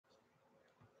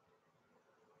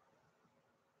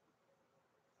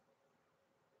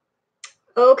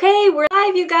Okay, we're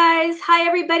live, you guys. Hi,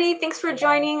 everybody. Thanks for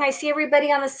joining. I see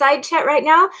everybody on the side chat right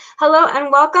now. Hello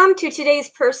and welcome to today's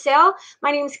purse sale.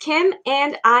 My name's Kim,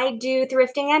 and I do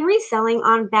thrifting and reselling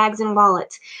on bags and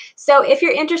wallets. So if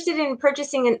you're interested in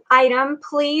purchasing an item,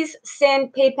 please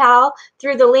send PayPal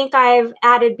through the link I've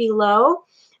added below.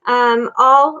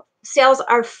 All sales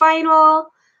are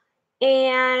final,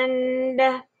 and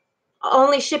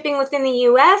only shipping within the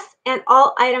US, and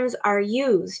all items are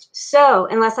used. So,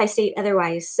 unless I state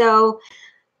otherwise. So,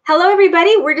 hello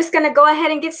everybody. We're just going to go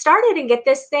ahead and get started and get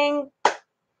this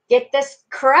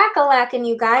crack-a-lackin',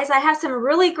 you guys. I have some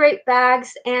really great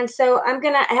bags, and so I'm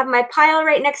going to have my pile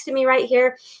right next to me right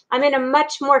here. I'm in a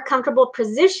much more comfortable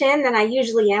position than I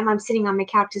usually am. I'm sitting on my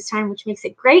couch this time, which makes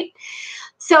it great.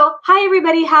 So, hi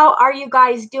everybody. How are you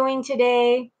guys doing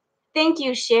today? Thank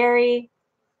you, Sherry.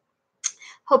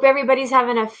 Hope everybody's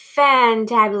having a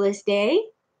fantabulous day.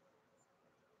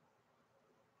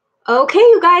 Okay,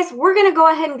 you guys, we're going to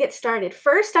go ahead and get started.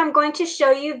 First, I'm going to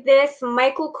show you this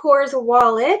Michael Kors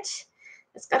wallet.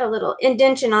 It's got a little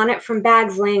indentation on it from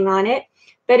bags laying on it,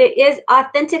 but it is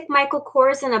authentic Michael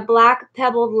Kors in a black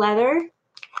pebbled leather.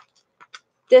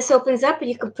 This opens up and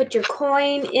you can put your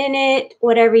coin in it,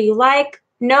 whatever you like.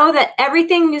 Know that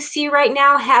everything you see right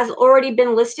now has already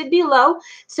been listed below.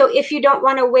 So if you don't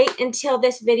want to wait until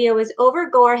this video is over,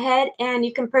 go ahead and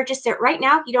you can purchase it right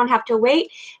now. You don't have to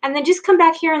wait. And then just come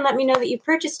back here and let me know that you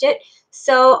purchased it.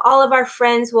 So all of our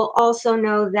friends will also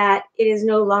know that it is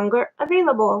no longer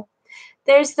available.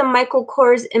 There's the Michael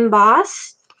Kors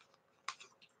embossed.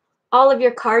 All of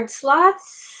your card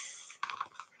slots.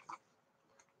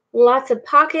 Lots of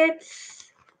pockets.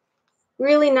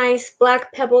 Really nice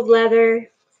black pebbled leather,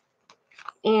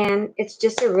 and it's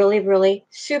just a really, really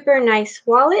super nice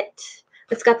wallet.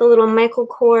 It's got the little Michael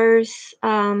Kors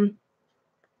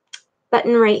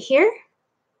button right here.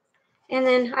 And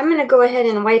then I'm going to go ahead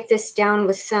and wipe this down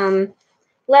with some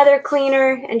leather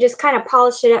cleaner and just kind of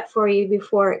polish it up for you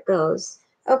before it goes.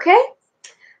 Okay?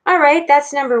 All right,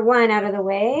 that's number one out of the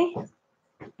way.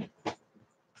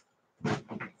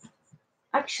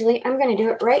 Actually, I'm going to do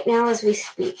it right now as we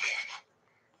speak.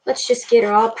 Let's just get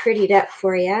her all prettied up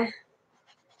for you.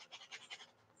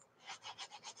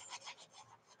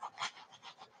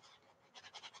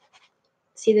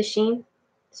 See the sheen?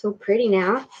 So pretty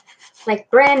now. Like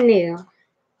brand new.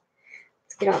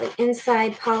 Let's get all the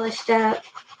inside polished up.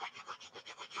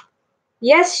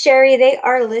 Yes, Sherry, they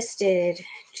are listed.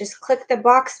 Just click the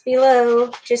box below,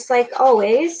 just like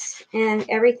always, and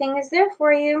everything is there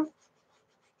for you.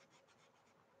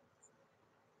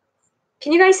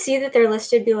 Can you guys see that they're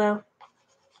listed below?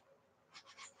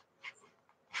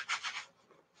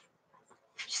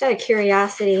 Just out of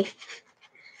curiosity.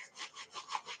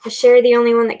 Is Sherry the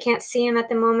only one that can't see them at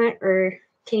the moment, or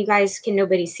can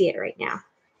nobody see it right now?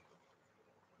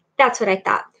 That's what I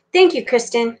thought. Thank you,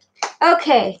 Kristen.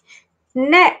 Okay,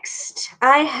 next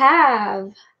I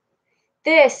have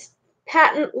this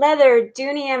patent leather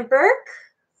Dooney & Bourke,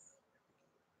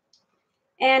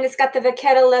 and it's got the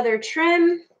Vachetta leather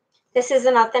trim. This is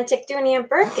an authentic Dooney &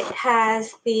 Bourke. It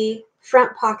has the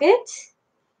front pocket.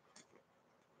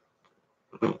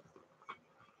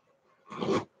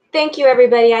 Thank you,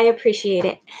 everybody. I appreciate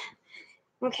it.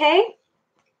 Okay.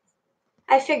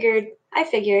 I figured.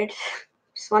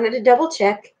 Just wanted to double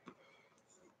check.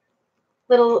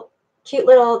 Cute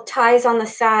little ties on the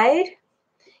side.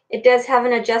 It does have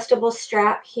an adjustable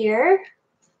strap here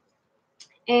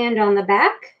and on the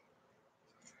back.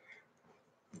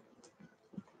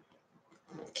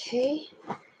 Okay.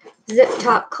 Zip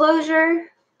top closure.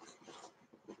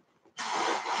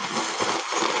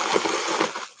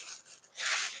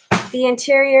 The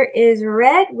interior is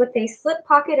red with a slip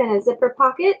pocket and a zipper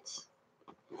pocket.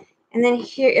 And then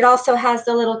here it also has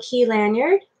the little key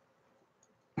lanyard.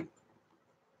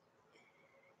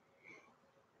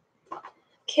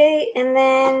 Okay, and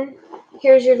then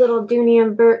here's your little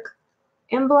Dooney & Bourke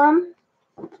emblem.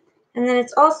 And then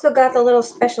it's also got the little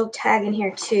special tag in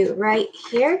here too, right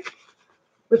here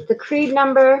with the creed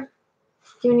number,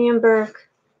 Dooney & Bourke.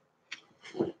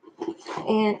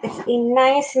 And it's a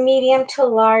nice medium to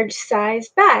large size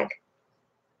bag.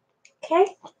 Okay.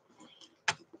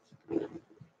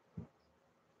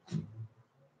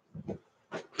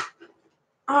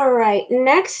 All right,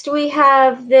 next we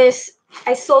have this.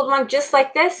 I sold one just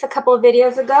like this a couple of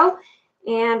videos ago,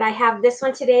 and I have this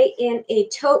one today in a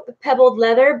taupe pebbled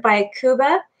leather by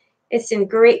Cuba. It's in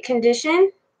great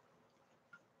condition.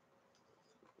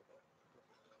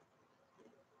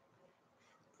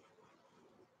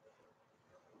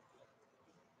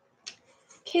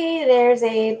 Okay, there's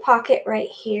a pocket right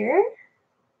here.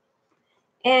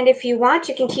 And if you want,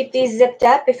 you can keep these zipped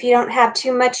up. If you don't have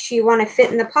too much you want to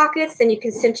fit in the pockets, then you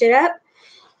can cinch it up.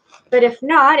 But if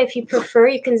not, if you prefer,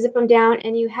 you can zip them down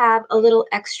and you have a little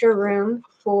extra room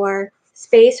for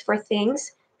space for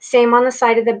things. Same on the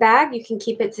side of the bag. You can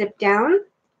keep it zipped down.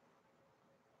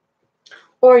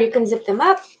 Or you can zip them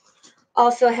up.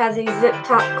 Also has a zip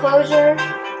top closure.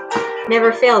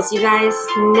 Never fails, you guys.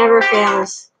 Never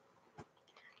fails.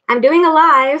 I'm doing a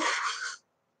live.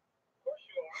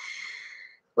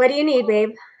 What do you need,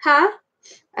 babe? Huh?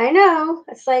 I know.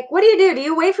 It's like, what do? Do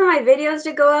you wait for my videos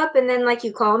to go up and then like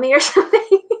you call me or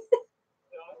something?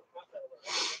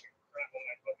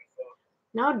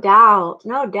 No doubt.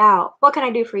 No doubt. What can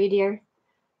I do for you, dear?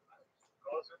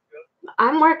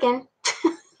 I'm working.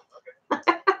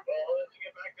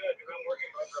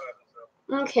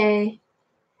 Okay.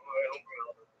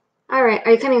 All right.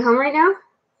 Are you coming home right now?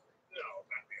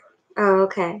 Oh,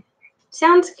 okay.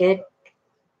 Sounds good.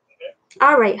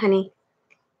 All right, honey.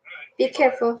 Be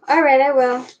careful. All right, I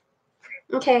will.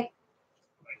 Okay.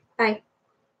 Bye.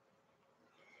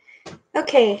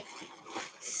 Okay.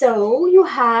 So you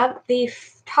have the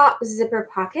top zipper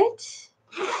pocket.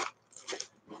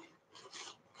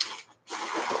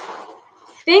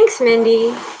 Thanks,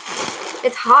 Mindy.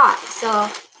 It's hot, so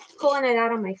pulling it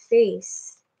out on my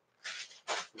face.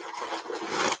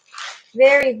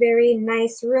 Very, very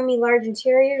nice, roomy, large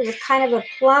interior with kind of a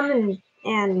plum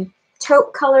and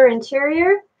taupe color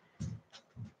interior.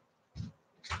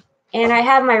 And I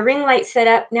have my ring light set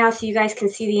up now so you guys can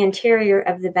see the interior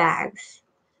of the bags.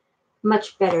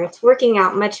 Much better. It's working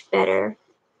out much better.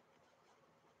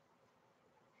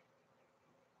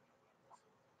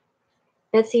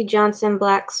 Betsy Johnson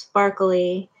Black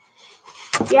Sparkly.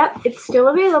 Yep, it's still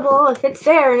available. If it's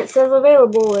there and it says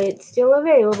available, it's still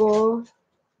available.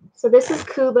 So this is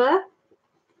Cuba.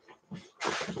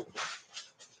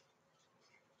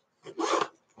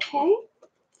 Okay.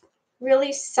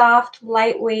 Really soft,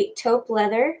 lightweight taupe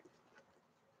leather.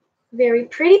 Very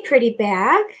pretty, pretty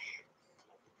bag.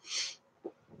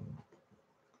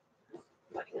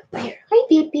 Hi,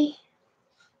 baby.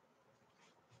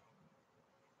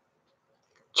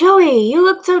 Joey, you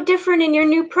look so different in your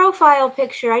new profile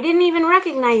picture. I didn't even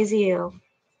recognize you.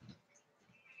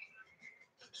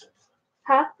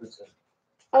 Huh?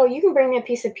 Oh, you can bring me a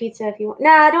piece of pizza if you want.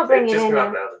 Nah, don't bring it in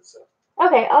there.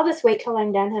 Okay, I'll just wait till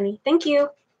I'm done, honey. Thank you.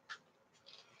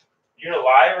 You on a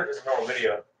live or just a normal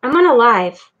video? I'm on a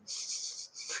live.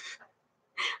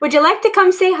 Would you like to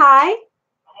come say hi? I'm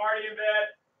already in bed.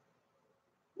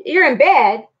 You're in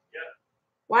bed? Yeah.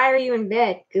 Why are you in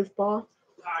bed, goofball?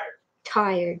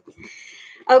 Tired.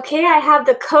 Okay, I have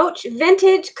the Coach,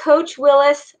 vintage Coach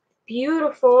Willis,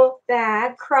 beautiful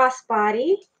bag,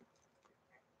 crossbody.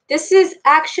 This is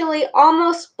actually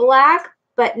almost black,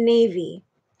 but navy.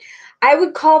 I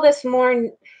would call it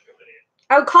more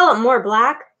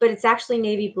black, but it's actually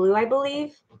navy blue, I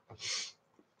believe.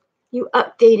 You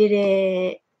updated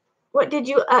it. What did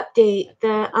you update?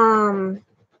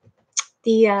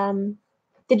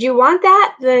 Did you want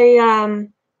that? The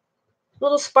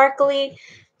little sparkly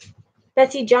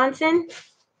Betsy Johnson?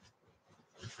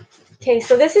 Okay,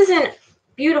 so this is in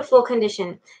beautiful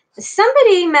condition.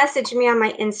 Somebody messaged me on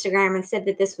my Instagram and said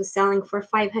that this was selling for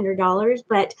 $500,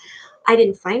 but I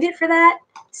didn't find it for that.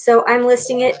 So I'm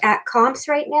listing it at comps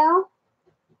right now.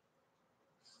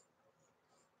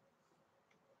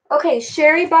 Okay,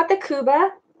 Sherry bought the Cuba.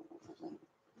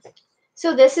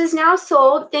 So this is now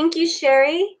sold. Thank you,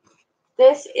 Sherry.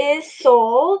 This is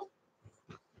sold.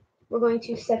 We're going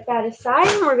to set that aside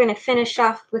and we're going to finish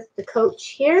off with the Coach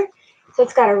here. So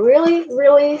it's got a really,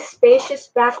 really spacious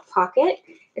back pocket.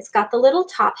 It's got the little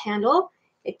top handle.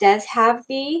 It does have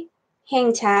the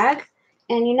hang tag.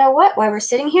 And you know what? While we're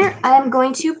sitting here, I am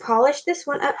going to polish this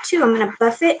one up too. I'm going to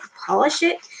buff it, polish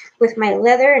it with my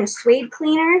leather and suede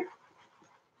cleaner.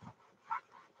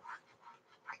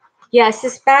 Yes,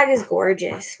 this bag is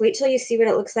gorgeous. Wait till you see what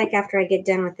it looks like after I get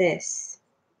done with this.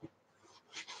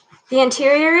 The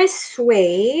interior is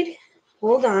suede.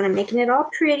 Hold on, I'm making it all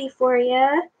pretty for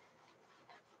you.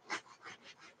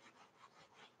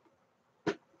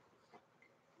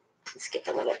 Let's get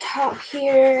the little top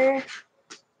here.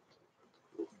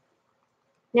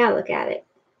 Now look at it.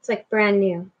 It's like brand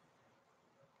new.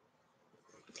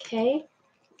 Okay,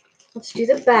 let's do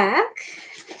the back.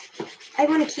 I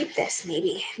want to keep this,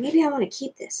 maybe. Maybe I want to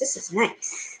keep this. This is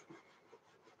nice.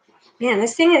 Man,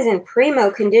 this thing is in primo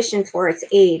condition for its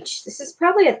age. This is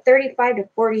probably a 35 to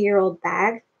 40-year-old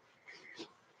bag.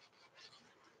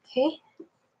 Okay,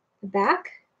 the back.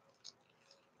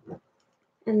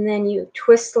 And then you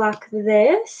twist lock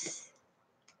this.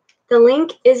 The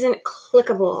link isn't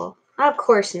clickable. Of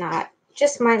course not.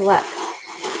 Just my luck.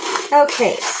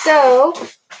 Okay, so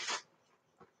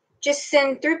just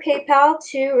send through PayPal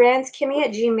to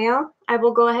ranskimmy@gmail. I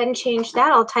will go ahead and change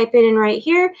that. I'll type it in right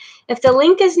here. If the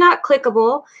link is not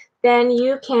clickable, then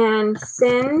you can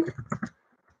send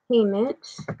payment.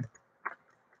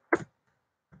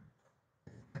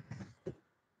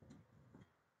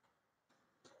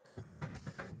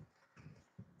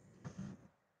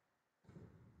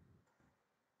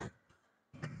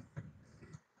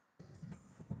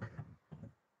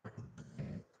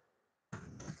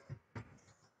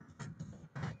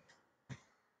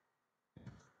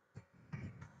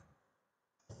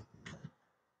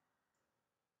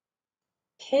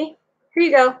 Okay, here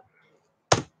you go.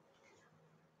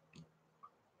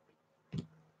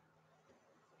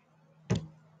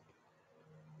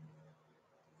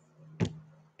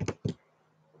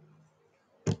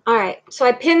 All right, so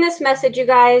I pinned this message, you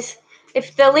guys.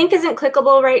 If the link isn't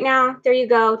clickable right now, there you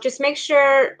go. Just make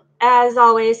sure, as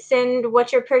always, send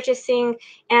what you're purchasing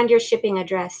and your shipping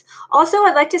address. Also,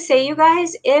 I'd like to say, you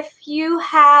guys, if you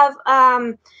have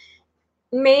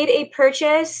made a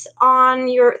purchase on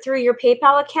through your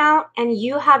PayPal account and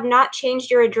you have not changed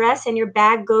your address and your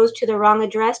bag goes to the wrong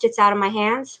address, it's out of my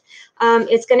hands.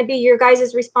 It's going to be your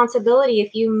guys' responsibility.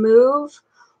 If you move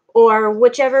or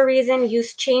whichever reason you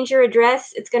change your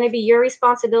address, it's going to be your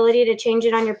responsibility to change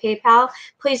it on your PayPal.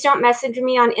 Please don't message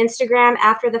me on Instagram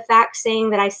after the fact saying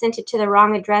that I sent it to the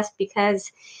wrong address, because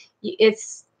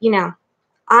it's, you know,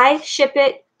 I ship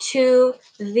it to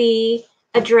the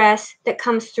address that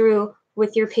comes through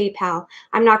with your PayPal.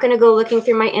 I'm not going to go looking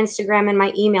through my Instagram and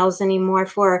my emails anymore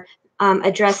for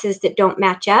addresses that don't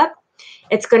match up.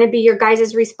 It's going to be your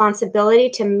guys' responsibility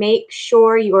to make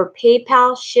sure your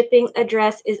PayPal shipping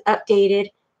address is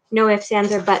updated. No ifs,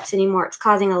 ands, or buts anymore. It's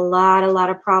causing a lot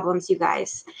of problems, you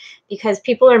guys, because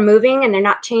people are moving and they're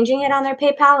not changing it on their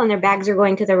PayPal and their bags are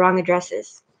going to the wrong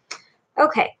addresses.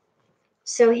 Okay,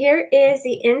 so here is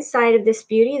the inside of this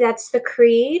beauty. That's the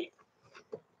Creed.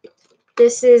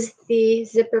 This is the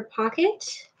zipper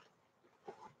pocket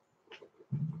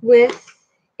with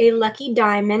a lucky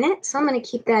dime in it. So I'm going to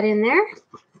keep that in there.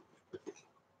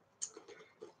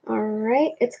 All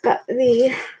right, it's got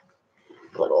the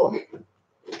little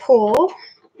pull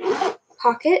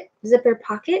pocket, zipper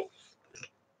pocket.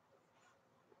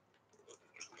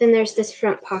 Then there's this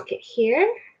front pocket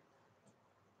here.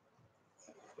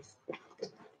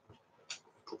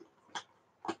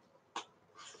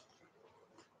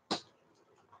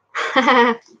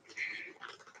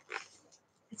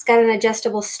 It's got an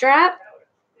adjustable strap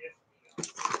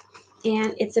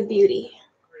and it's a beauty.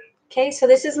 Okay, so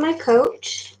this is my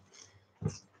coach.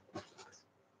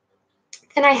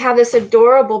 Then I have this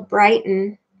adorable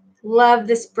Brighton. Love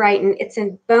this Brighton. It's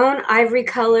in bone ivory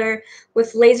color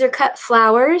with laser cut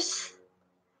flowers.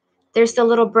 There's the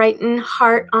little Brighton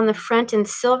heart on the front in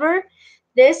silver.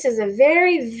 This is a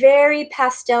very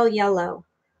pastel yellow.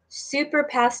 Super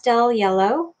pastel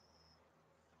yellow.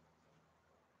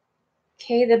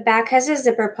 Okay, the back has a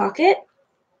zipper pocket.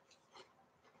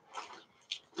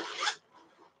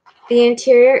 The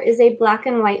interior is a black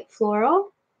and white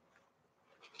floral.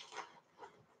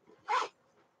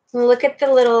 Look at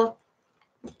the little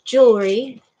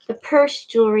jewelry, the purse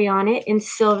jewelry on it in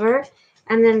silver.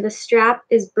 And then the strap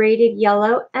is braided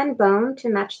yellow and bone to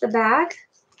match the bag.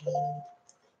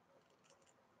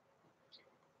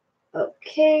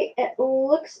 Okay, it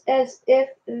looks as if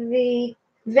the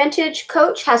vintage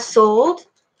coach has sold.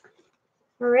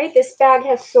 All right, this bag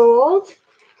has sold.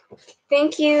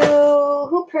 Thank you.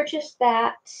 Who purchased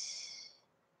that?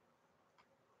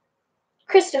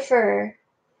 Christopher.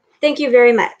 Thank you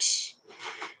very much.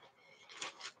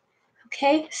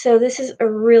 Okay, so this is a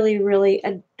really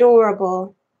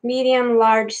adorable medium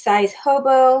large size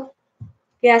hobo.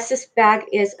 Yes, this bag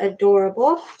is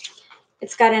adorable.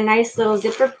 It's got a nice little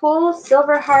zipper pull,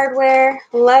 silver hardware.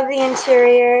 Love the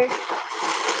interior.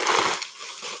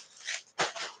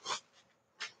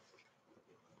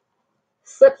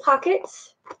 Slip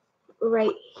pockets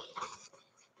right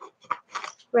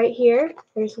here.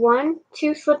 There's 1,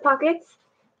 2 slip pockets,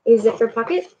 a zipper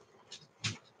pocket.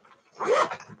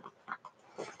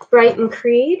 Brighton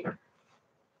Creed.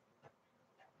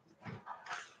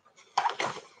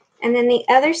 And then the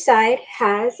other side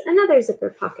has another zipper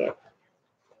pocket.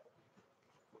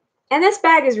 And this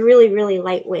bag is really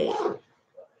lightweight. Oh,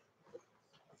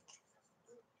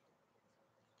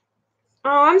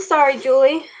 I'm sorry,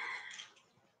 Julie.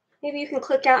 Maybe you can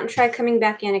click out and try coming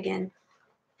back in again.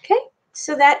 Okay,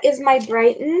 so that is my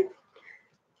Brighton.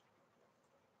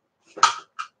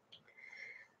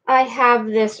 I have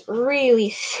this really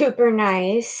super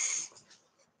nice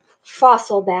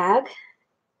fossil bag.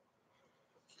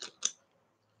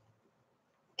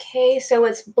 Okay, so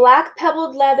it's black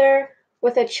pebbled leather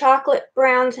with a chocolate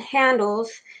brown handles.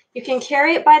 You can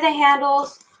carry it by the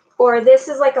handles, or this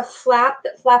is like a flap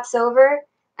that flaps over,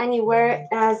 and you wear it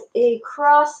as a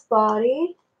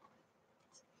crossbody.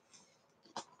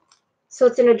 So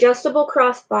it's an adjustable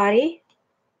crossbody.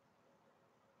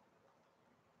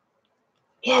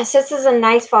 Yes, this is a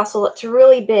nice fossil. It's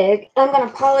really big. I'm going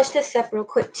to polish this up real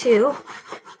quick too.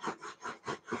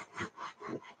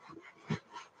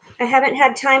 I haven't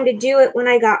had time to do it when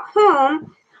I got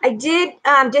home. I did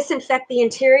disinfect the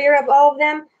interior of all of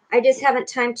them. I just haven't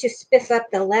time to spiff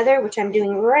up the leather, which I'm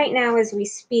doing right now as we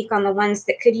speak on the ones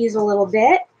that could use a little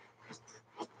bit.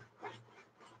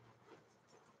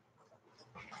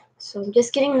 So I'm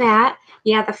just getting that.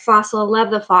 Yeah, the fossil. Love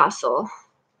the fossil.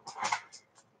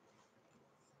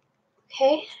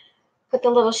 Okay, put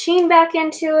the little sheen back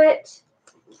into it.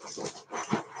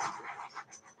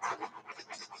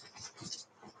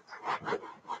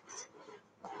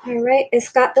 All right,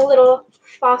 it's got the little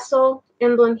fossil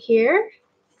emblem here.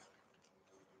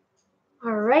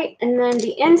 All right, and then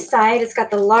the inside, it's got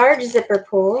the large zipper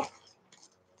pull.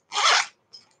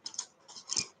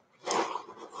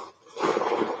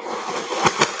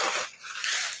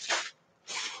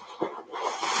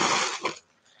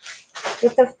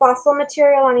 With the fossil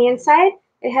material on the inside,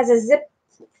 it has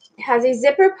a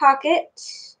zipper pocket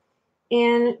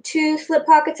and 2 slip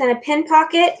pockets and a pin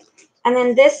pocket, and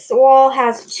then this wall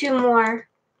has 2 more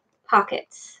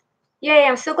pockets. Yay,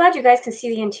 I'm so glad you guys can see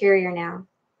the interior now.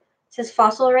 It says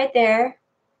fossil right there.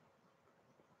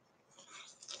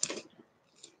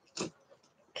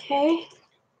 Okay.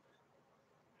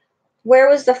 Where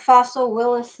was the fossil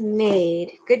Willis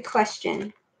made? Good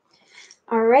question.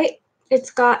 All right,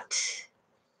 it's got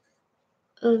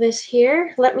this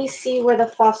here. Let me see where the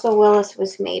fossil Willis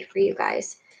was made for you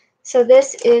guys. So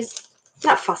this is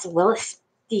not fossil Willis,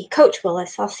 the Coach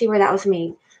Willis. I'll see where that was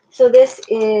made. So this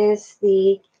is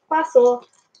the fossil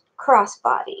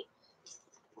crossbody.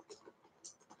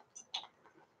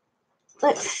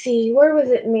 Let's see, where was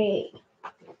it made?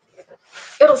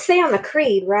 It'll say on the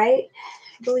creed, right?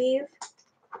 I believe.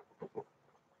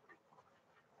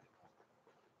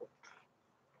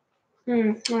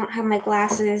 I don't have my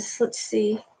glasses. Let's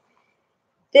see.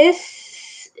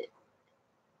 This.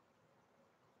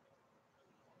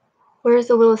 Where's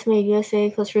the Willis made? USA,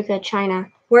 Costa Rica, China.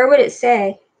 Where would it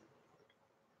say?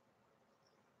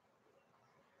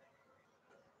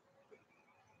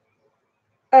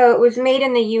 Oh, it was made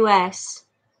in the U.S.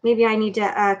 Maybe I need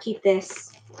to keep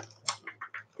this.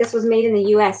 This was made in the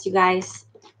U.S., you guys.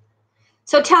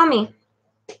 So tell me,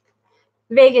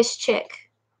 Vegas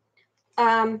chick,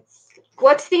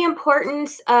 what's the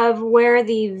importance of where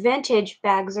the vintage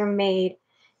bags are made?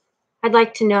 I'd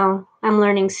like to know. I'm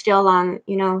learning still on,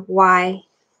 why.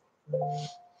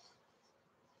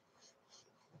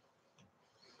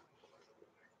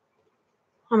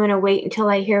 I'm going to wait until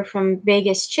I hear from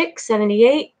Vegas Chick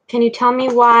 78. Can you tell me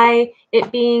why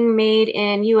it being made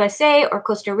in USA or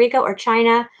Costa Rica or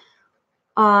China,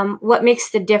 what makes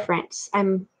the difference?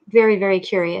 I'm very, very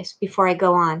curious before I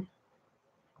go on.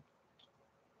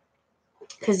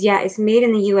 Because, yeah, it's made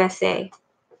in the USA.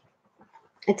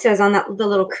 It says on the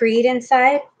little creed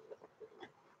inside.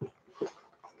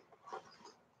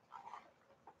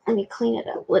 Let me clean it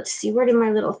up. Let's see. Where did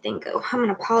my little thing go? I'm going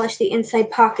to polish the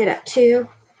inside pocket up, too.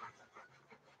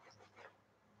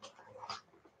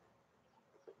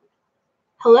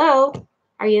 Hello?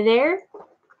 Are you there?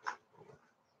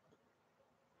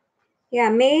 Yeah,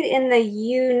 made in the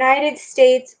United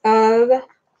States of...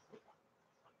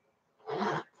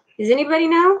 Does anybody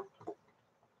know?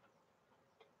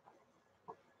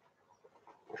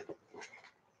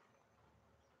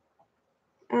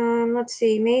 Let's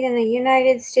see. Made in the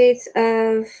United States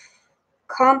of...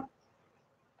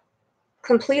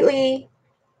 completely...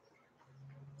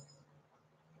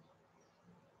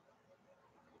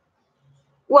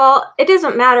 Well, it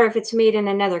doesn't matter if it's made in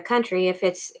another country. If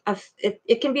it's...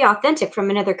 it can be authentic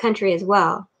from another country as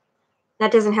well.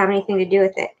 That doesn't have anything to do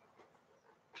with it.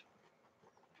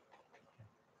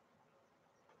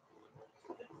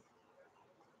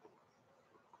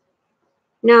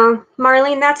 No,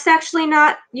 Marlene, that's actually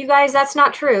not, you guys, that's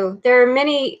not true. There are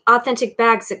many authentic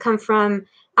bags that come from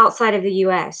outside of the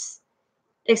U.S.,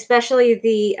 especially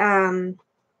the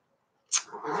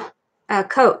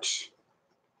Coach.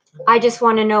 I just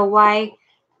want to know why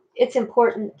it's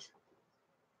important.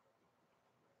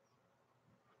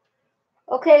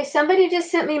 Okay, somebody just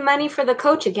sent me money for the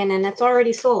Coach again, and it's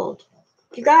already sold.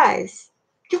 You guys.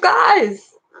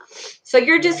 So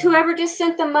you're just, whoever just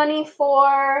sent the money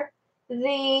for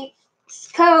the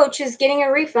Coach is getting a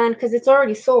refund because it's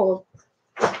already sold.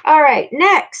 All right,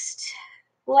 next,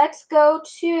 let's go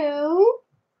to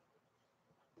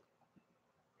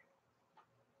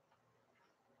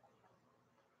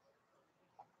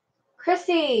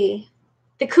Chrissy.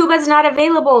 The Cuba's not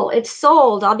available. It's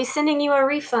sold. I'll be sending you a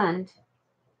refund.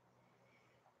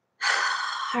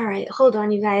 All right, hold on,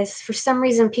 you guys. For some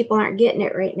reason, people aren't getting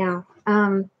it right now.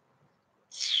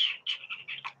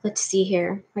 Let's see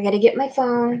here. I got to get my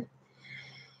phone.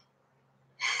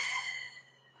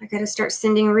 I got to start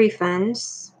sending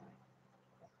refunds.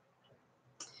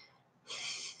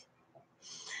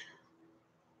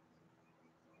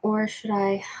 Or should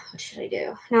I, what should I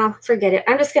do? No, forget it.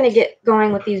 I'm just going to get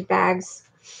going with these bags.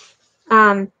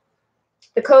 The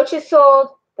Coach is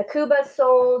sold. The Cuba's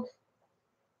sold.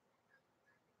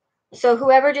 So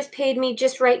whoever just paid me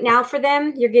just right now for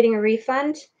them, you're getting a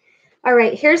refund. All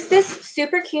right, here's this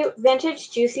super cute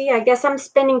vintage Juicy. I guess I'm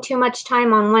spending too much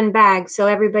time on one bag, so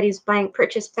everybody's buying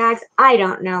purchase bags. I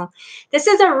don't know. This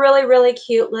is a really, really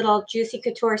cute little Juicy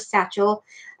Couture satchel.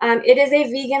 It is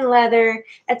a vegan leather.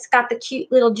 It's got the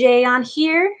cute little J on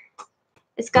here.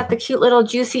 It's got the cute little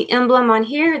Juicy emblem on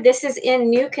here. This is in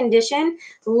new condition.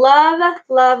 Love,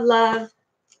 love, love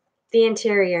the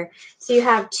interior. So you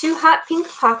have 2 hot pink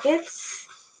pockets.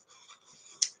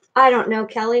 I don't know,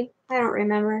 Kelly. I don't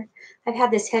remember. I've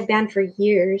had this headband for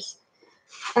years.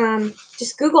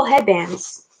 Just Google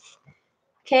headbands.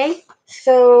 Okay,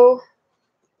 so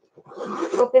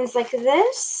it opens like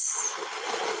this.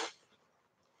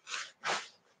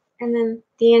 And then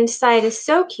the inside is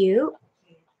so cute.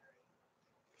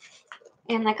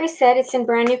 And like I said, it's in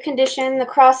brand new condition. The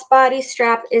crossbody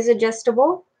strap is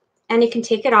adjustable, and you can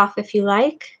take it off if you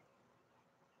like.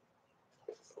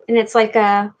 And it's like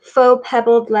a faux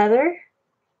pebbled leather.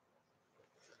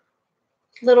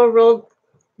 Little rolled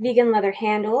vegan leather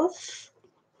handles.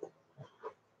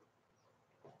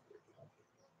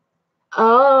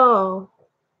 Oh.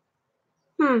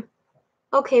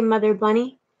 Okay, Mother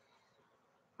Bunny.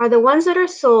 Are the ones that are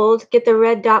sold, get the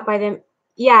red dot by them?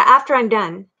 Yeah, after I'm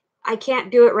done. I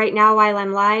can't do it right now while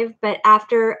I'm live, but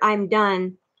after I'm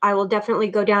done, I will definitely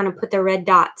go down and put the red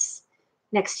dots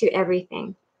next to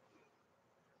everything.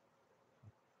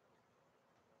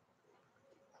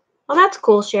 Well, that's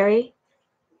cool, Sherry.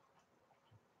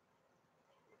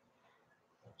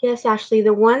 Yes, Ashley,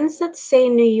 the ones that say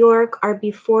New York are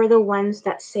before the ones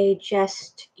that say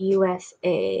just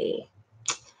USA.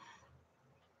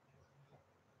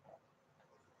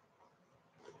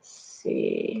 Let's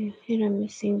see, and I'm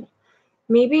missing.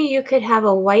 Maybe you could have a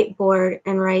whiteboard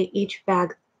and write each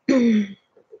bag.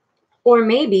 Or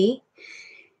maybe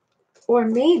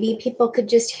people could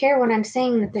just hear when I'm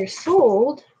saying that they're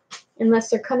sold,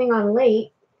 unless they're coming on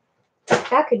late.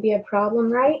 That could be a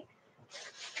problem, right?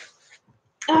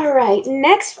 All right,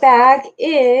 next bag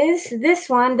is this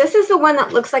one. This is the one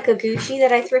that looks like a Gucci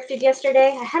that I thrifted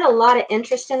yesterday. I had a lot of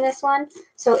interest in this one.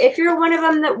 So if you're one of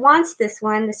them that wants this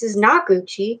one, this is not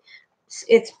Gucci.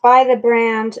 It's by the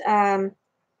brand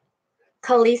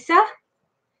Kalisa.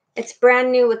 It's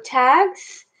brand new with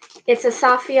tags. It's a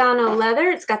Saffiano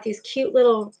leather. It's got these cute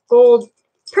little gold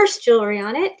purse jewelry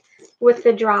on it with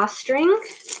the drawstring.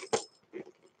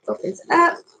 Opens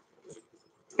up.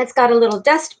 It's got a little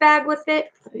dust bag with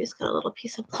it. I just got a little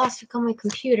piece of plastic on my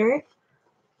computer.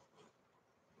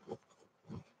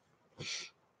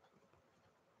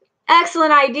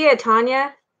 Excellent idea,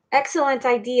 Tanya. Excellent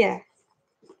idea.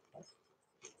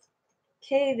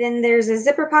 Okay, then there's a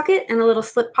zipper pocket and a little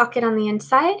slip pocket on the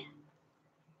inside.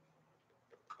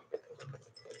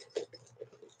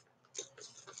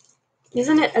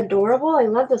 Isn't it adorable? I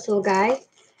love this little guy.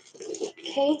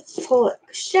 Okay, pull it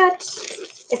shut.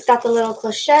 It's got the little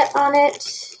clochette on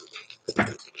it.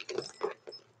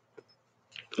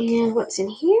 And what's in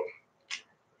here?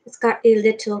 It's got a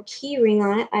little key ring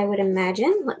on it, I would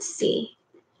imagine. Let's see.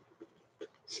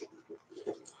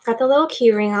 Got the little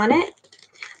key ring on it.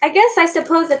 I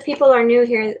suppose if people are new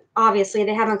here, obviously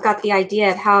they haven't got the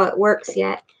idea of how it works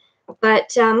yet.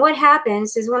 But what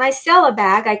happens is when I sell a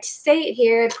bag, I say it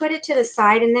here, I put it to the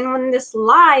side, and then when this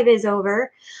live is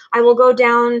over, I will go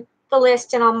down the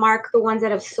list and I'll mark the ones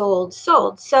that have sold.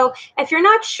 So if you're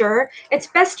not sure, it's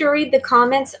best to read the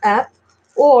comments up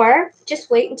or just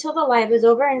wait until the live is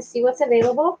over and see what's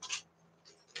available.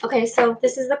 Okay, so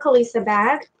this is the Kalisa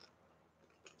bag.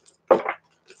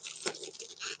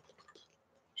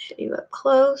 Show you up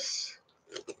close.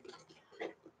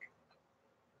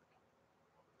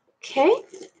 Okay.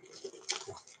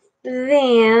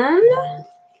 Then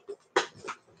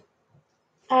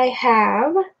I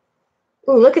have,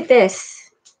 ooh, look at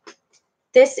this.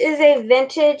 This is a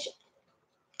vintage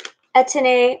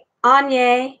Etienne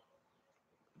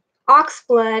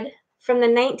Oxblood from the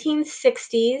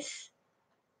 1960s.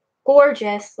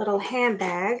 Gorgeous little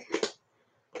handbag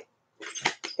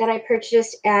that I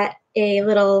purchased at a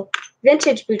little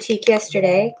vintage boutique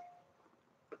yesterday.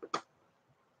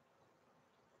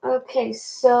 Okay,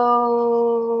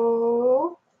 so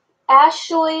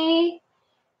Ashley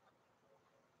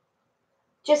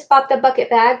just bought the bucket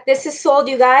bag. This is sold,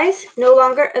 you guys. No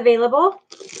longer available.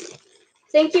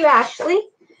 Thank you, Ashley.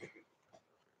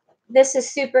 This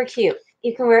is super cute.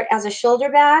 You can wear it as a shoulder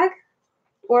bag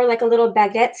or like a little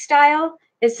baguette style.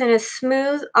 It's in a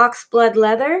smooth oxblood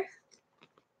leather.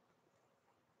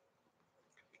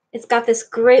 It's got this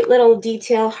great little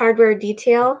detail, hardware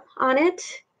detail on it.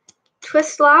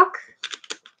 Twist lock.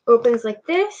 Opens like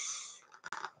this.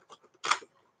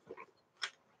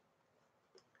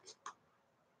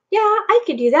 Yeah, I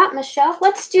could do that, Michelle.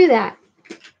 Let's do that.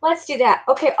 Let's do that.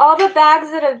 Okay, all the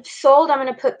bags that have sold, I'm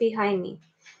going to put behind me.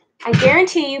 I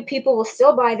guarantee you people will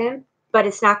still buy them, but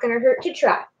it's not going to hurt to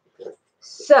try.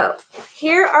 So,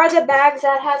 here are the bags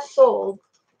that have sold.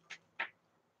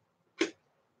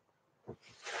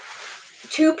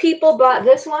 2 people bought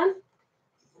this one.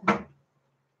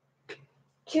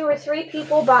 2 or 3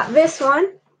 people bought this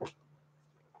one.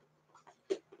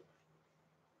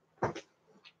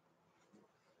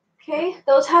 Okay,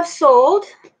 those have sold.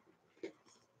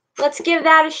 Let's give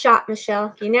that a shot,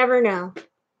 Michelle. You never know.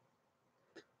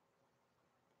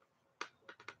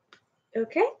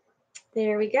 Okay,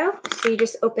 there we go. So you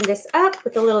just open this up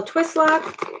with a little twist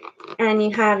lock, and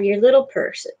you have your little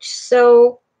purse. It's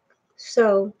so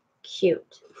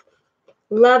cute.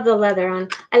 Love the leather on.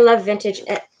 I love vintage.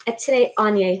 Today,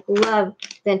 Anya, love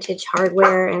vintage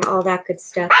hardware and all that good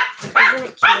stuff. Isn't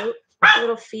it cute?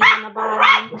 Little feet on the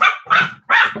bottom.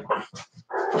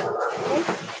 Okay.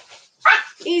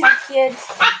 Easy,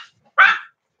 kids.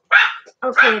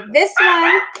 Okay, this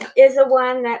one is a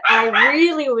one that I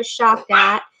really was shocked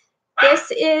at.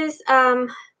 This is,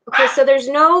 okay, so there's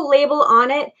no label on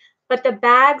it, but the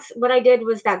bags, what I did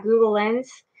was that Google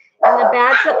Lens, and the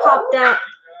bags that popped up,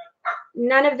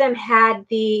 none of them had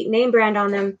the name brand on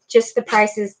them, just the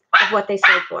prices of what they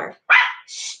sold for.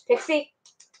 Shh, Pixie,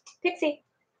 Pixie.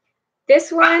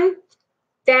 This one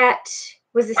that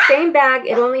was the same bag,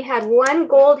 it only had one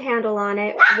gold handle on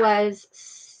it, was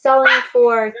selling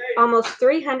for almost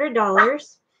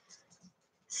 $300.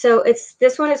 So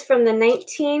this one is from the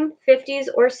 1950s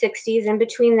or 60s, in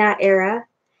between that era.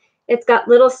 It's got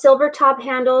little silver top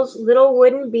handles, little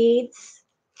wooden beads.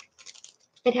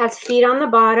 It has feet on the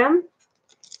bottom.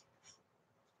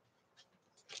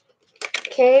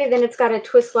 Okay, then it's got a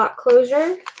twist lock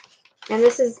closure. And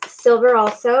this is silver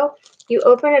also. You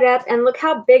open it up and look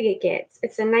how big it gets.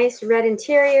 It's a nice red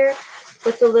interior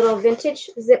with a little vintage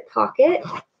zip pocket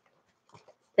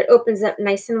that opens up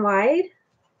nice and wide.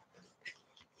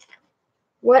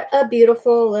 What a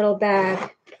beautiful little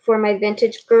bag for my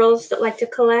vintage girls that like to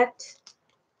collect.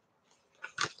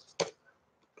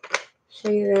 Show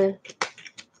you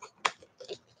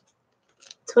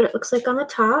that's what it looks like on the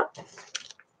top.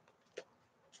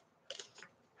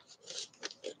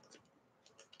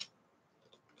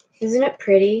 Isn't it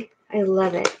pretty? I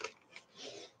love it.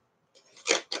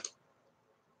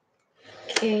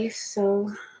 Okay,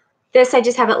 so this I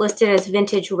just have it listed as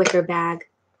vintage wicker bag.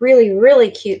 Really, really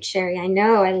cute, Sherry. I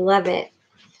know, I love it.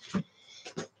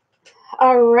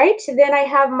 All right, then I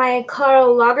have my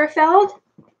Karl Lagerfeld.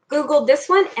 Googled this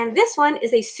one, and this one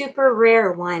is a super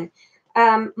rare one.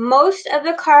 Most of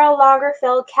the Karl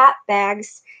Lagerfeld cat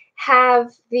bags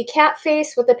have the cat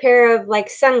face with a pair of like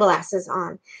sunglasses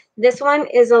on. This one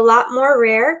is a lot more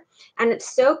rare, and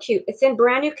it's so cute. It's in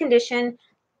brand new condition.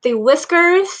 The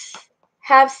whiskers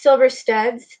have silver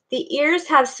studs. The ears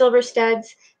have silver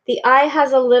studs. The eye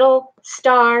has a little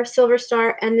star, silver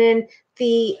star, and then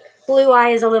the blue eye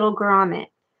is a little grommet.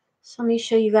 So let me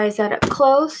show you guys that up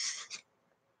close.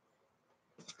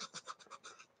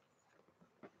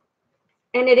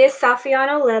 And it is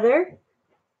Saffiano leather.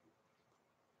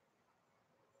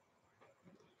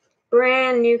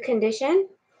 Brand new condition.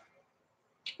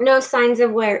 No signs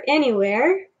of wear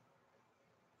anywhere.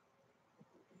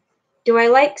 Do I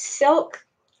like silk?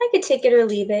 I could take it or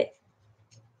leave it.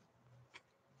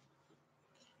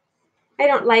 I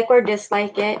don't like or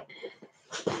dislike it.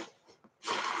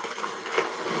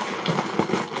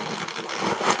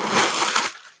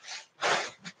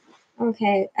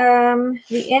 Okay,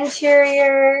 the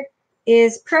interior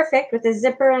is perfect with a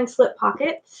zipper and slip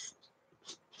pockets.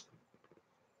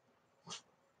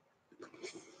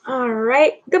 All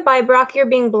right, goodbye, Brock. You're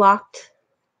being blocked.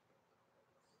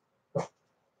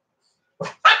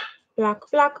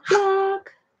 Block, block, block.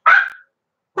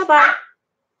 Bye-bye.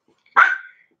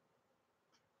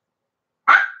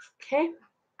 Okay.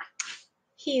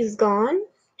 He's gone.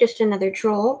 Just another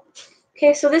troll.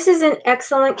 Okay, so this is in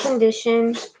excellent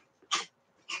condition.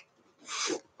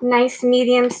 Nice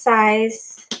medium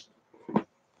size.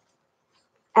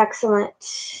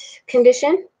 Excellent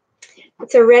condition.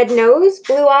 It's a red nose,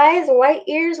 blue eyes, white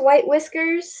ears, white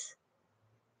whiskers,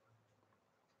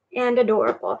 and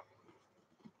adorable.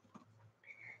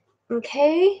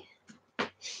 Okay.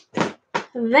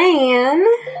 Then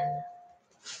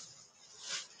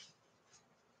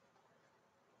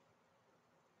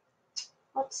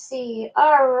let's see.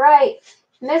 All right.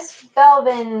 Miss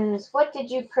Belvins, what did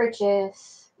you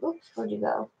purchase? Oops, where'd you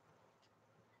go?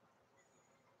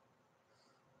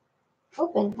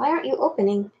 Open. Why aren't you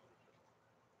opening?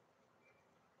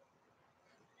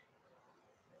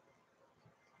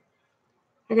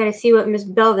 I gotta see what Miss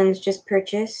Belvins just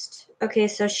purchased. Okay,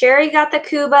 so Sherry got the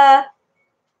Cuba.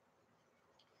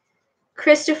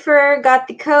 Christopher got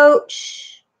the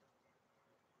Coach.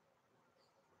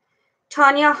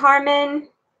 Tanya Harmon,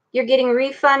 you're getting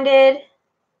refunded.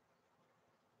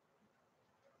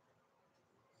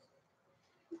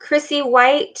 Chrissy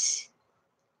White,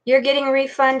 you're getting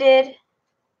refunded.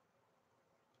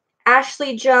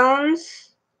 Ashley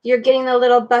Jones, you're getting the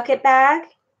little bucket bag.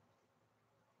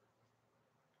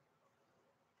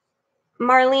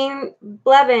 Marlene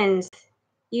Blevins,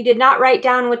 you did not write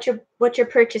down what you're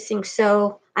purchasing,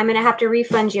 so I'm gonna have to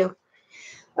refund you.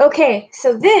 Okay,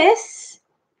 so this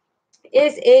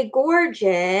is a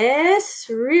gorgeous,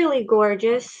 really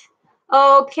gorgeous.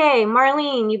 Okay,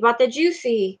 Marlene, you bought the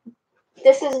Juicy.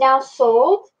 This is now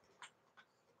sold.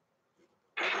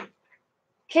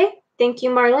 Okay, thank you,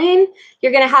 Marlene.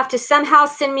 You're going to have to somehow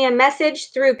send me a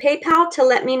message through PayPal to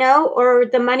let me know, or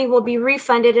the money will be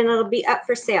refunded and it'll be up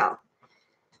for sale.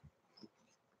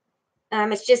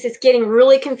 It's getting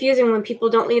really confusing when people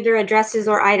don't leave their addresses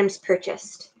or items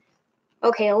purchased.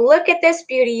 Okay, look at this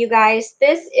beauty, you guys.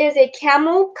 This is a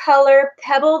camel color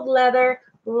pebbled leather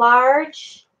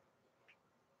large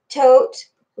tote.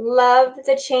 Love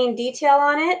the chain detail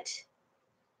on it.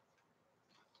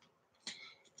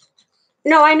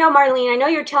 No, I know, Marlene. I know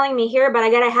you're telling me here, but I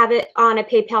got to have it on a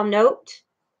PayPal note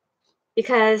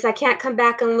because I can't come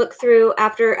back and look through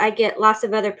after I get lots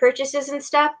of other purchases and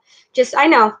stuff. I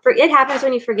know, it happens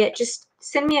when you forget. Just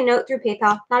send me a note through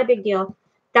PayPal. Not a big deal.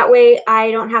 That way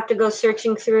I don't have to go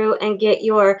searching through and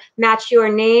match your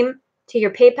name to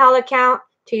your PayPal account,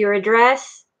 to your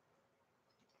address.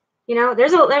 You know,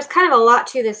 there's kind of a lot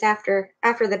to this after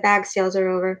the bag sales are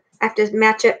over. I have to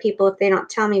match up people if they don't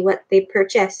tell me what they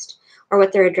purchased or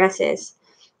what their address is.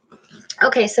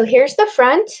 Okay, so here's the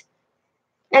front.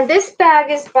 And this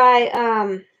bag is by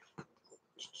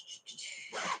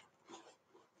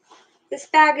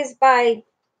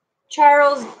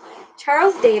Charles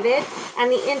David, and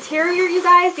the interior, you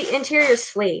guys, the interior is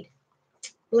suede.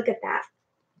 Look at that.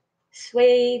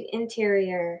 Suede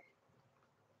interior.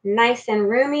 Nice and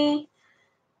roomy.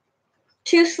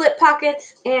 2 slip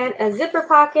pockets and a zipper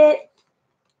pocket.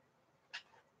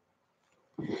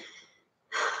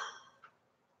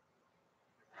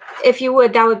 If you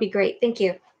would, that would be great. Thank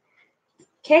you.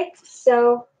 Okay,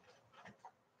 so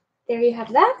there you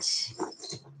have that.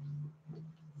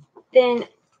 Then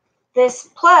this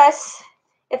plus,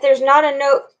 if there's not a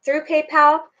note through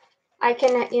PayPal, I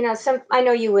can, I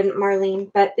know you wouldn't,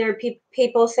 Marlene, but there are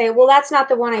people say, well, that's not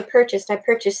the one I purchased. I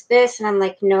purchased this. And I'm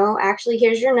like, no, actually,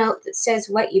 here's your note that says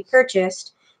what you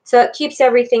purchased. So it keeps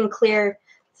everything clear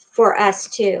for us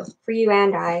too, for you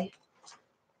and I.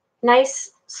 Nice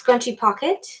scrunchy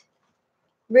pocket,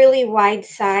 really wide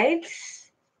sides,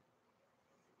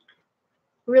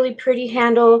 really pretty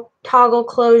handle, toggle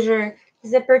closure,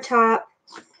 zipper top,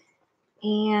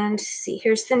 and see,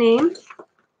 here's the name.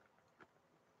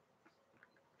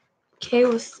 Okay,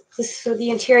 so the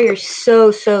interior is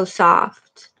so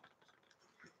soft.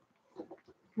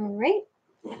 All right,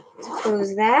 let's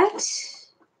close that.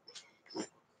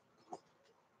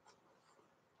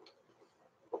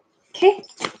 Okay,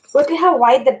 look at how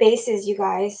wide the base is, you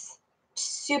guys.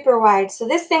 Super wide. So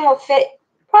this thing will fit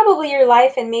probably your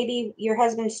life and maybe your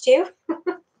husband's too.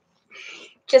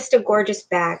 Just a gorgeous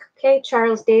bag. Okay,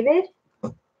 Charles David.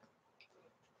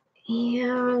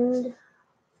 And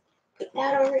put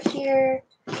that over here.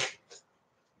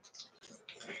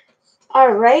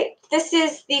 All right, this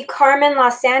is the Carmen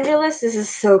Los Angeles. This is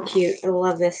so cute. I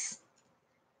love this.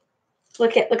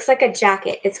 Look, it looks like a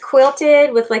jacket. It's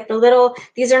quilted with like the little,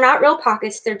 these are not real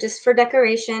pockets. They're just for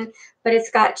decoration, but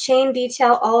it's got chain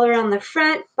detail all around the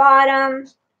front, bottom,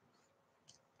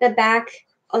 the back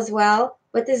as well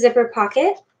with the zipper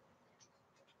pocket.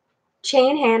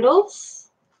 Chain handles.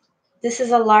 This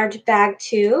is a large bag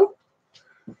too.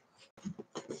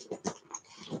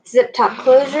 Zip top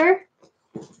closure.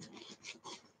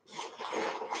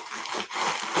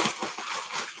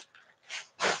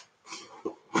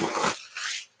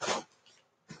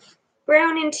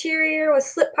 Brown interior with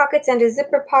slip pockets and a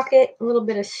zipper pocket, a little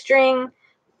bit of string.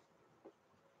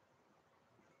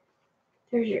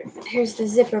 Here's the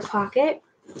zipper pocket.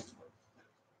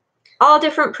 All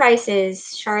different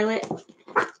prices, Charlotte.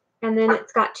 And then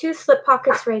it's got 2 slip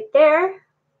pockets right there.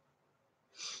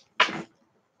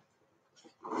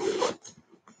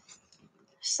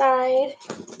 Side,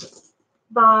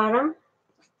 bottom.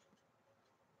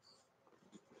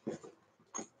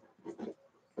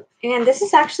 And this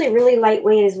is actually really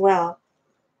lightweight as well.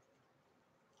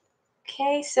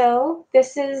 Okay, so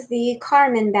this is the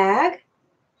Carmen bag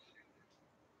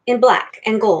in black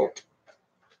and gold,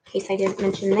 in case I didn't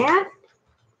mention that.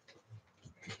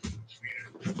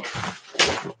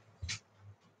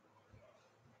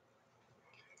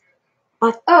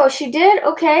 Oh, she did?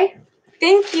 Okay.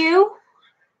 Thank you.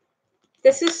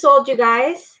 This is sold, you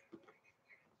guys.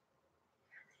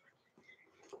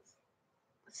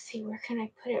 Let's see, where can I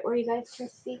put it where you guys can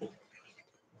see?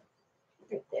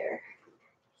 Right there.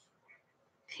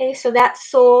 Okay, so that's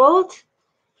sold.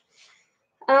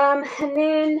 And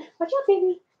then, watch out,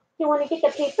 baby. You want to get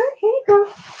the paper? Here you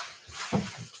go.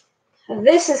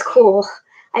 This is cool.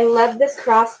 I love this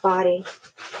crossbody.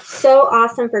 So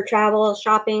awesome for travel,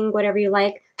 shopping, whatever you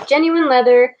like. Genuine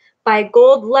leather by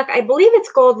Gold Luck. I believe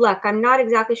it's Gold Luck. I'm not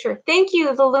exactly sure. Thank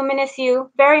you, the Luminous You,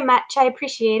 very much. I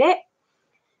appreciate it.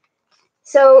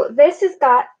 So this has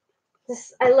got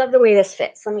this. I love the way this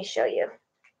fits. Let me show you.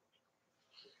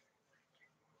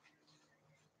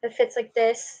 It fits like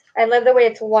this. I love the way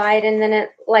it's wide and then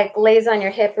it like lays on your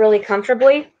hip really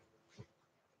comfortably.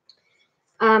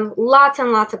 Lots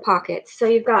and lots of pockets. So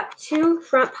you've got 2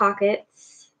 front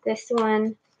pockets. This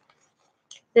one.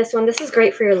 This is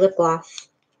great for your lip gloss.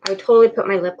 I would totally put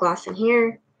my lip gloss in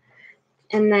here.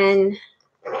 And then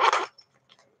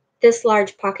this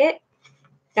large pocket.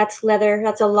 That's leather.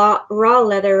 That's a lot raw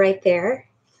leather right there.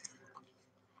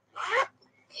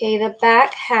 Okay, the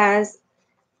back has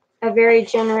a very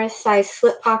generous size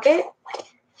slip pocket.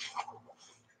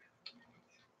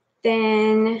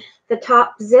 Then the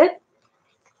top zip.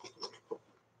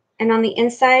 And on the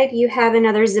inside, you have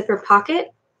another zipper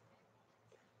pocket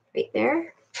right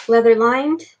there, leather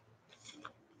lined.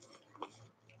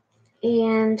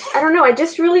 And I don't know, I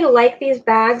just really like these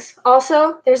bags.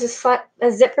 Also, there's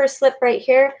a zipper slip right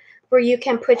here where you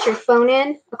can put your phone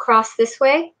in across this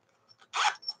way,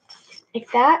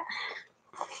 like that.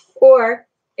 Or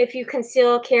if you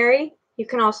conceal carry, you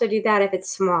can also do that if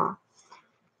it's small.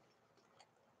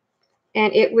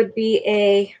 And it would be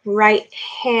a right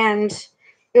hand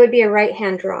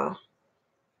draw.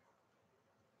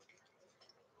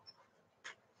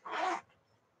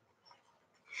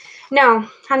 No,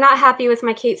 I'm not happy with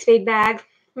my Kate Spade bag.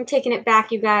 I'm taking it back,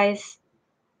 you guys.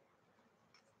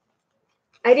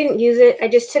 I didn't use it. I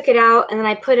just took it out and then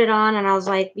I put it on and I was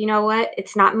like, you know what?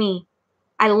 It's not me.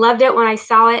 I loved it when I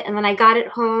saw it and then I got it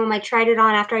home. I tried it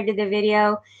on after I did the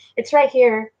video. It's right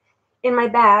here in my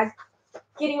bag.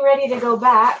 Getting ready to go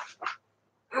back.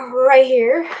 Right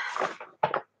here.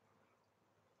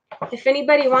 If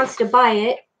anybody wants to buy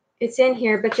it, it's in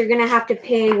here, but you're going to have to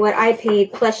pay what I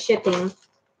paid plus shipping.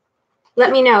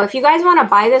 Let me know. If you guys want to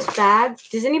buy this bag,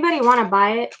 does anybody want to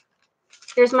buy it?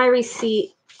 Here's my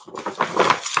receipt.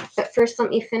 But first, let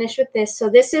me finish with this. So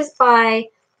this is by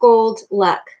Gold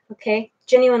Luck, okay?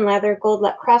 Genuine leather, Gold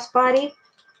Luck crossbody.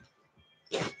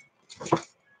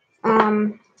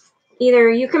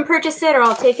 Either you can purchase it or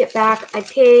I'll take it back. I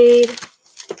paid,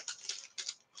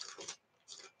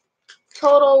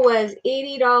 total was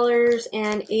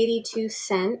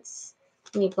 $80.82.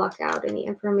 Let me block out any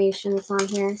information that's on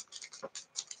here.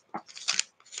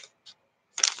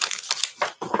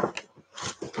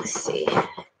 Let's see.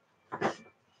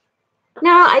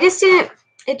 No, I just didn't,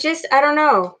 I don't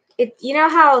know. You know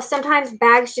how sometimes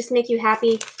bags just make you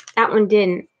happy? That one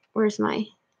didn't. Where's my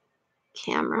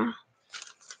camera?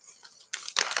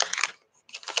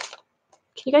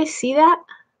 Can you guys see that?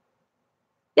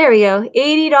 There we go.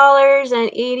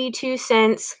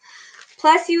 $80.82.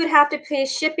 Plus you would have to pay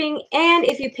shipping. And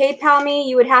if you PayPal me,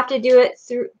 you would have to do it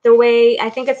through the way, I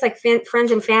think it's like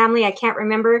friends and family. I can't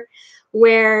remember,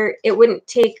 where it wouldn't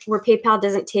take, where PayPal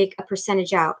doesn't take a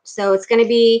percentage out. So it's going to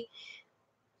be,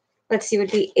 let's see, it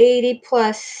would be 80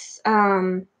 plus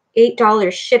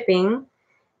 $8 shipping.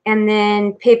 And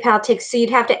then PayPal takes, so you'd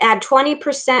have to add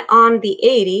 20% on the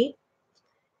 80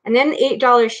 and then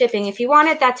 $8 shipping. If you want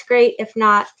it, that's great. If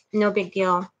not, no big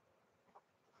deal.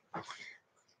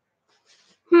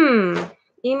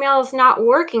 Email is not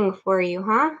working for you,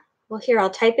 huh? Well, here, I'll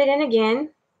type it in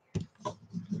again.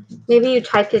 Maybe you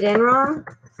typed it in wrong.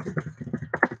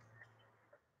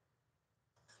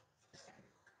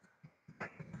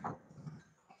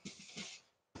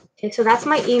 Okay, so that's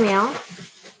my email.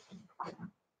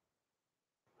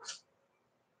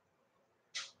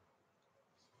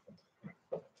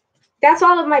 That's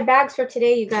all of my bags for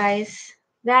today, you guys.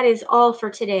 That is all for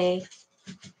today.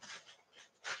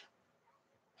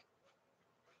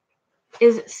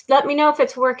 Let me know if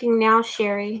it's working now,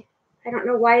 Sherry. I don't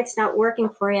know why it's not working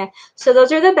for you. So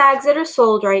those are the bags that are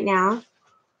sold right now.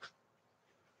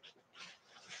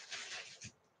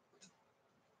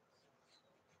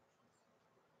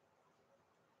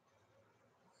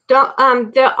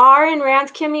 The R in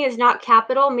Rand's Kimmy is not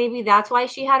capital. Maybe that's why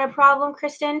she had a problem,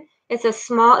 Kristen. It's a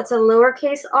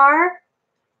lowercase r.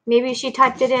 Maybe she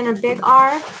typed it in a big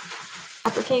R,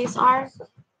 uppercase R.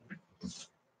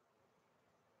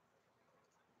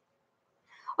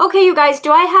 Okay, you guys,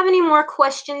 do I have any more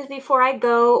questions before I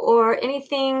go, or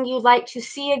anything you'd like to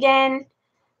see again?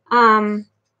 When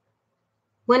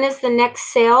is the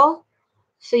next sale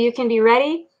so you can be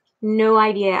ready? No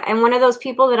idea. I'm one of those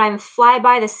people that I'm fly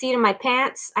by the seat of my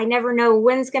pants. I never know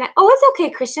when's gonna. Oh, it's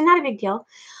okay, Christian, not a big deal.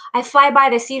 I fly by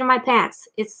the seat of my pants.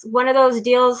 It's one of those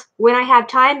deals when I have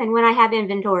time and when I have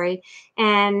inventory.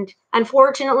 And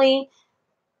unfortunately,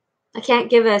 I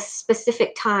can't give a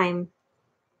specific time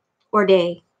or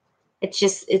day.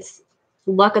 It's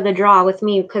luck of the draw with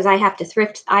me because I have to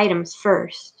thrift items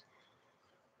first.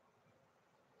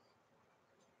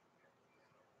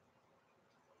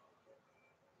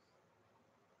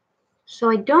 So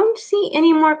I don't see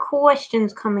any more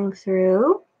questions coming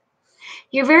through.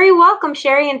 You're very welcome,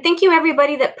 Sherry, and thank you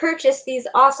everybody that purchased these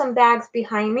awesome bags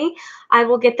behind me. I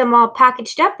will get them all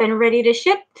packaged up and ready to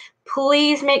ship.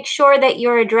 Please make sure that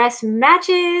your address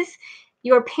matches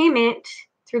your payment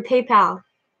through PayPal.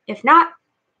 If not,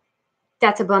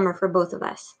 that's a bummer for both of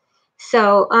us.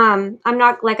 So I'm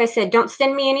not, like I said, don't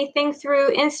send me anything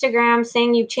through Instagram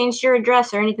saying you've changed your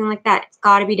address or anything like that. It's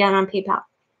got to be done on PayPal.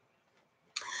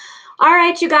 All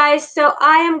right, you guys, so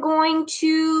I am going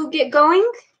to get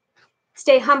going.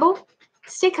 Stay humble,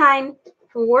 stay kind,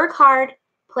 work hard,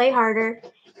 play harder,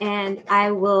 and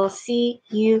I will see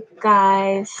you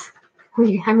guys.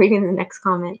 I'm reading the next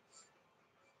comment.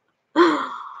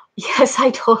 Yes,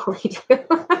 I totally do.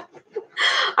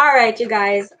 All right, you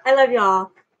guys. I love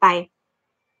y'all. Bye.